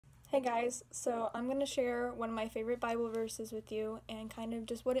Hey guys, so I'm going to share one of my favorite Bible verses with you and kind of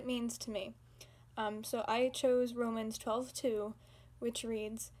just what it means to me. So I chose Romans 12:2, which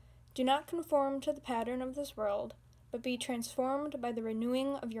reads, "Do not conform to the pattern of this world, but be transformed by the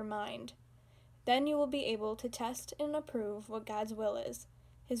renewing of your mind. Then you will be able to test and approve what God's will is,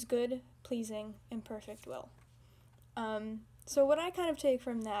 his good, pleasing, and perfect will." So what I kind of take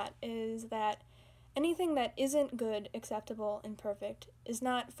from that is that anything that isn't good, acceptable, and perfect is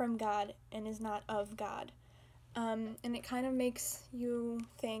not from God and is not of God. And it kind of makes you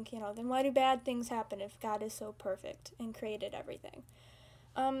think, then why do bad things happen if God is so perfect and created everything?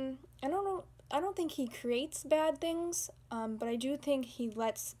 I don't know. I don't think he creates bad things, but I do think he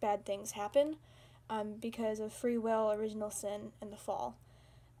lets bad things happen because of free will, original sin, and the fall.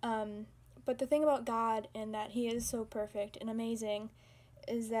 But the thing about God and that he is so perfect and amazing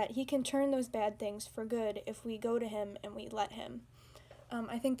is that he can turn those bad things for good if we go to him and we let him.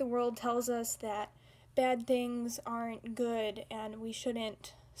 I think the world tells us that bad things aren't good and we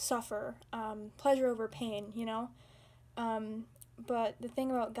shouldn't suffer. Pleasure over pain. But the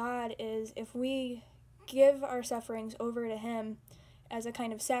thing about God is if we give our sufferings over to him as a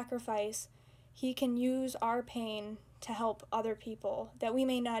kind of sacrifice, he can use our pain to help other people that we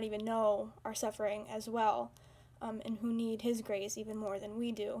may not even know are suffering as well, and who need his grace even more than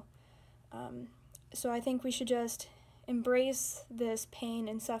we do. So I think we should just embrace this pain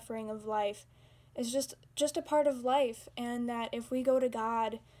and suffering of life as just a part of life, and that if we go to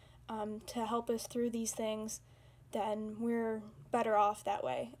God to help us through these things, then we're better off that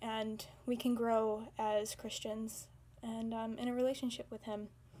way, and we can grow as Christians and in a relationship with him.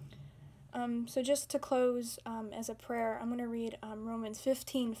 So just to close as a prayer, I'm going to read Romans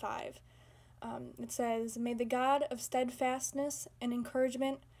 15:5. It says, "May the God of steadfastness and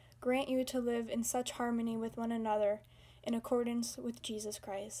encouragement grant you to live in such harmony with one another in accordance with Jesus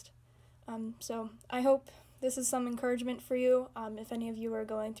Christ." So I hope this is some encouragement for you. If any of you are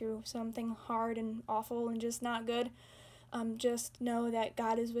going through something hard and awful and just not good, just know that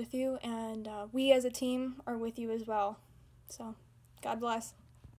God is with you, and we as a team are with you as well. So God bless.